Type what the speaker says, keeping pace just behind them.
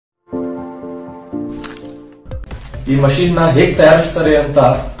ಈ ಮಷೀನ್ ನ ಹೇಗೆ ತಯಾರಿಸ್ತಾರೆ ಅಂತ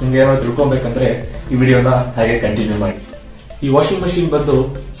ನಿಮ್ಗೆ ಏನಾದ್ರು ತಿಳ್ಕೊಬೇಕಂದ್ರೆ ಈ ವಿಡಿಯೋನ ಹಾಗೆ ಕಂಟಿನ್ಯೂ ಮಾಡಿ. ಈ ವಾಷಿಂಗ್ ಮಷೀನ್ ಬಂದು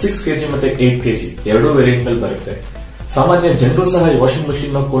 6 kg ಮತ್ತೆ 8 kg ಎರಡೂ ವೇರಿಯಂಟ್ ನಲ್ಲಿ ಬರುತ್ತೆ. ಸಾಮಾನ್ಯ ಜನರು ಸಹ ಈ ವಾಷಿಂಗ್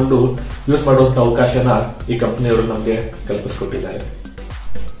ಮಷೀನ್ ನ ಕೊಂಡು ಯೂಸ್ ಮಾಡುವಂತ ಅವಕಾಶನ ಈ ಕಂಪನಿಯವರು ನಮಗೆ ಕಲ್ಪಿಸಿಕೊಟ್ಟಿದ್ದಾರೆ.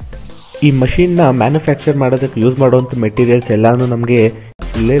 ಈ ಮಷೀನ್ ನ ಮ್ಯಾನುಫ್ಯಾಕ್ಚರ್ ಮಾಡೋದಕ್ಕೆ ಯೂಸ್ ಮಾಡುವಂತ ಮೆಟೀರಿಯಲ್ಸ್ ಎಲ್ಲಾನು ನಮಗೆ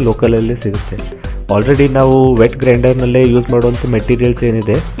ಇಲ್ಲೇ ಲೋಕಲ್ ಅಲ್ಲೇ ಸಿಗುತ್ತೆ. ಆಲ್ರೆಡಿ ನಾವು ವೆಟ್ ಗ್ರೈಂಡರ್ ನಲ್ಲೇ ಯೂಸ್ ಮಾಡುವಂತ ಮೆಟೀರಿಯಲ್ಸ್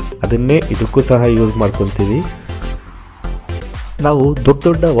ಏನಿದೆ ಅದನ್ನೇ ಇದಕ್ಕೂ ಸಹ ಯೂಸ್ ಮಾಡ್ಕೊಂತೀವಿ. ನಾವು ದೊಡ್ಡ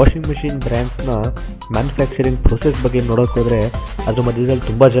ದೊಡ್ಡ ವಾಷಿಂಗ್ ಮೆಷಿನ್ ಬ್ರ್ಯಾಂಡ್ಸ್ನ ಮ್ಯಾನುಫ್ಯಾಕ್ಚರಿಂಗ್ ಪ್ರೊಸೆಸ್ ಬಗ್ಗೆ ನೋಡೋಕೆ ಹೋದರೆ ಅದ್ರ ಮಧ್ಯದಲ್ಲಿ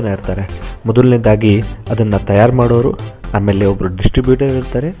ತುಂಬ ಜನ ಇರ್ತಾರೆ. ಮೊದಲನೇದಾಗಿ ಅದನ್ನು ತಯಾರು ಮಾಡೋರು, ಆಮೇಲೆ ಒಬ್ಬರು ಡಿಸ್ಟ್ರಿಬ್ಯೂಟರ್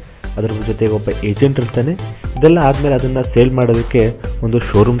ಇರ್ತಾರೆ, ಅದ್ರ ಜೊತೆಗೆ ಒಬ್ಬ ಏಜೆಂಟ್ ಇರ್ತಾನೆ. ಇದೆಲ್ಲ ಆದಮೇಲೆ ಅದನ್ನು ಸೇಲ್ ಮಾಡೋದಕ್ಕೆ ಒಂದು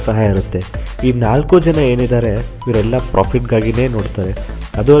ಶೋರೂಮ್ ಸಹ ಇರುತ್ತೆ. ಈ 4 ಜನ ಏನಿದ್ದಾರೆ ಇವರೆಲ್ಲ ಪ್ರಾಫಿಟ್ಗಾಗಿನೇ ನೋಡ್ತಾರೆ.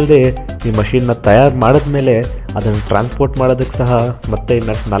 ಅದು ಅಲ್ಲದೆ ಈ ಮಷೀನ್ನ ತಯಾರು ಮಾಡಿದ್ಮೇಲೆ ಅದನ್ನು ಟ್ರಾನ್ಸ್ಪೋರ್ಟ್ ಮಾಡೋದಕ್ಕೆ ಸಹ ಮತ್ತೆ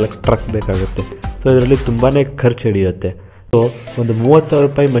 4 ಟ್ರಕ್ ಬೇಕಾಗುತ್ತೆ. ಸೊ ಇದರಲ್ಲಿ ತುಂಬಾ ಖರ್ಚು ಹಿಡಿಯುತ್ತೆ. ಸೊ ಒಂದು 30,000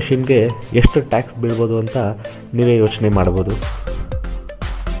 ರೂಪಾಯಿ ಮಷೀನ್ಗೆ ಎಷ್ಟು ಟ್ಯಾಕ್ಸ್ ಬೀಳ್ಬೋದು ಅಂತ ನೀವೇ ಯೋಚನೆ ಮಾಡ್ಬೋದು.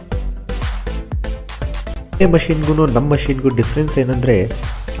 ಈ ಮಷೀನ್ಗೂ ನಮ್ಮ ಮಷೀನ್ಗೂ ಡಿಫ್ರೆನ್ಸ್ ಏನಂದರೆ,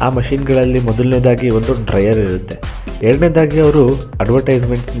 ಆ ಮಷೀನ್ಗಳಲ್ಲಿ ಮೊದಲನೇದಾಗಿ ಒಂದು ಡ್ರೈಯರ್ ಇರುತ್ತೆ, ಎರಡನೇದಾಗಿ ಅವರು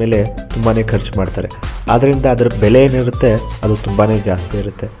ಅಡ್ವರ್ಟೈಸ್ಮೆಂಟ್ ಮೇಲೆ ತುಂಬಾ ಖರ್ಚು ಮಾಡ್ತಾರೆ. ಆದ್ದರಿಂದ ಅದರ ಬೆಲೆ ಏನಿರುತ್ತೆ ಅದು ತುಂಬಾ ಜಾಸ್ತಿ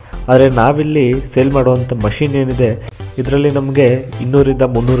ಇರುತ್ತೆ. ಆದರೆ ನಾವಿಲ್ಲಿ ಸೇಲ್ ಮಾಡುವಂಥ ಮಷೀನ್ ಏನಿದೆ ಇದರಲ್ಲಿ ನಮಗೆ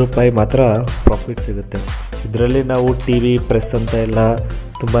 200-300 ರೂಪಾಯಿ ಮಾತ್ರ ಪ್ರಾಫಿಟ್ ಸಿಗುತ್ತೆ. ಇದರಲ್ಲಿ ನಾವು TV, ಪ್ರೆಸ್ ಅಂತ ಎಲ್ಲ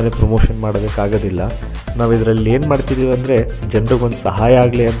ತುಂಬಾ ಪ್ರಮೋಷನ್ ಮಾಡೋದಕ್ಕಾಗೋದಿಲ್ಲ. ನಾವು ಇದರಲ್ಲಿ ಏನು ಮಾಡ್ತಿದ್ದೀವಿ ಅಂದರೆ ಜನರಿಗೊಂದು ಸಹಾಯ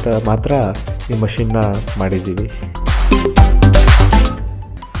ಆಗಲಿ ಅಂತ ಮಾತ್ರ ಈ ಮಷೀನ್ನ ಮಾಡಿದ್ದೀವಿ.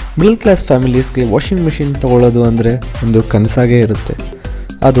 ಮಿಡಲ್ ಕ್ಲಾಸ್ ಫ್ಯಾಮಿಲೀಸ್ಗೆ ವಾಷಿಂಗ್ ಮಿಷಿನ್ ತೊಗೊಳ್ಳೋದು ಅಂದರೆ ಒಂದು ಕನಸಾಗೇ ಇರುತ್ತೆ.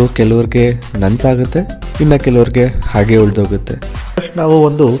 ಅದು ಕೆಲವ್ರಿಗೆ ನನಸಾಗುತ್ತೆ, ಇನ್ನು ಕೆಲವ್ರಿಗೆ ಹಾಗೆ ಉಳಿದೋಗುತ್ತೆ. ಫಸ್ಟ್ ನಾವು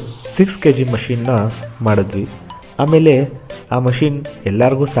ಒಂದು 6 kg ಮಷೀನ್ನ ಮಾಡಿದ್ವಿ. ಆಮೇಲೆ ಆ ಮಷೀನ್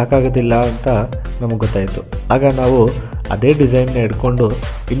ಎಲ್ಲರಿಗೂ ಸಾಕಾಗೋದಿಲ್ಲ ಅಂತ ನಮಗೆ ಗೊತ್ತಾಯಿತು. ಆಗ ನಾವು ಅದೇ ಡಿಸೈನ್ನ ಹಿಡ್ಕೊಂಡು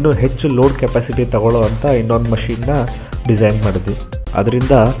ಇನ್ನೂ ಹೆಚ್ಚು ಲೋಡ್ ಕೆಪಾಸಿಟಿ ತಗೊಳ್ಳೋ ಅಂತ ಇನ್ನೊಂದು ಮಷೀನ್ನ ಡಿಸೈನ್ ಮಾಡಿದ್ವಿ.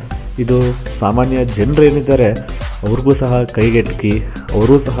 ಅದರಿಂದ ಇದು ಸಾಮಾನ್ಯ ಜನರು ಏನಿದ್ದಾರೆ ಅವ್ರಿಗೂ ಸಹ ಕೈಗೆಟಕಿ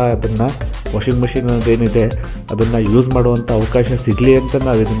ಅವರು ಸಹ ಅದನ್ನು ವಾಷಿಂಗ್ ಮಷೀನ್ ಅನ್ನೋದೇನಿದೆ ಅದನ್ನು ಯೂಸ್ ಮಾಡುವಂಥ ಅವಕಾಶ ಸಿಗಲಿ ಅಂತ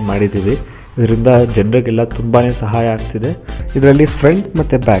ನಾವು ಇದನ್ನು ಮಾಡಿದ್ದೀವಿ. ಇದರಿಂದ ಜನರಿಗೆಲ್ಲ ತುಂಬಾ ಸಹಾಯ ಆಗ್ತಿದೆ. ಇದರಲ್ಲಿ ಫ್ರಂಟ್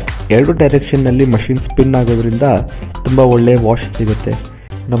ಮತ್ತು ಬ್ಯಾಕ್ 2 ಡೈರೆಕ್ಷನ್ನಲ್ಲಿ ಮಷೀನ್ ಸ್ಪಿನ್ ಆಗೋದ್ರಿಂದ ತುಂಬ ಒಳ್ಳೆಯ ವಾಶ್ ಸಿಗುತ್ತೆ.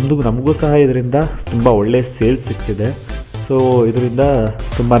 ನಮಗೂ ಸಹ ಇದರಿಂದ ತುಂಬ ಒಳ್ಳೆಯ ಸೇಲ್ಸ್ ಸಿಗ್ತಿದೆ. ಸೊ ಇದರಿಂದ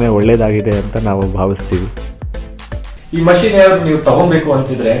ತುಂಬಾ ಒಳ್ಳೆಯದಾಗಿದೆ ಅಂತ ನಾವು ಭಾವಿಸ್ತೀವಿ. ಈ ಮಷೀನ್ ಯಾರು ನೀವು ತಗೊಬೇಕು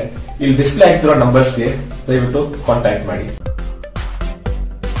ಅಂತಿದ್ರೆ ಇಲ್ಲಿ ಡಿಸ್ಪ್ಲೇ ಆಗ್ತಿರೋ ನಂಬರ್ಸ್ಗೆ ದಯವಿಟ್ಟು ಕಾಂಟ್ಯಾಕ್ಟ್ ಮಾಡಿ.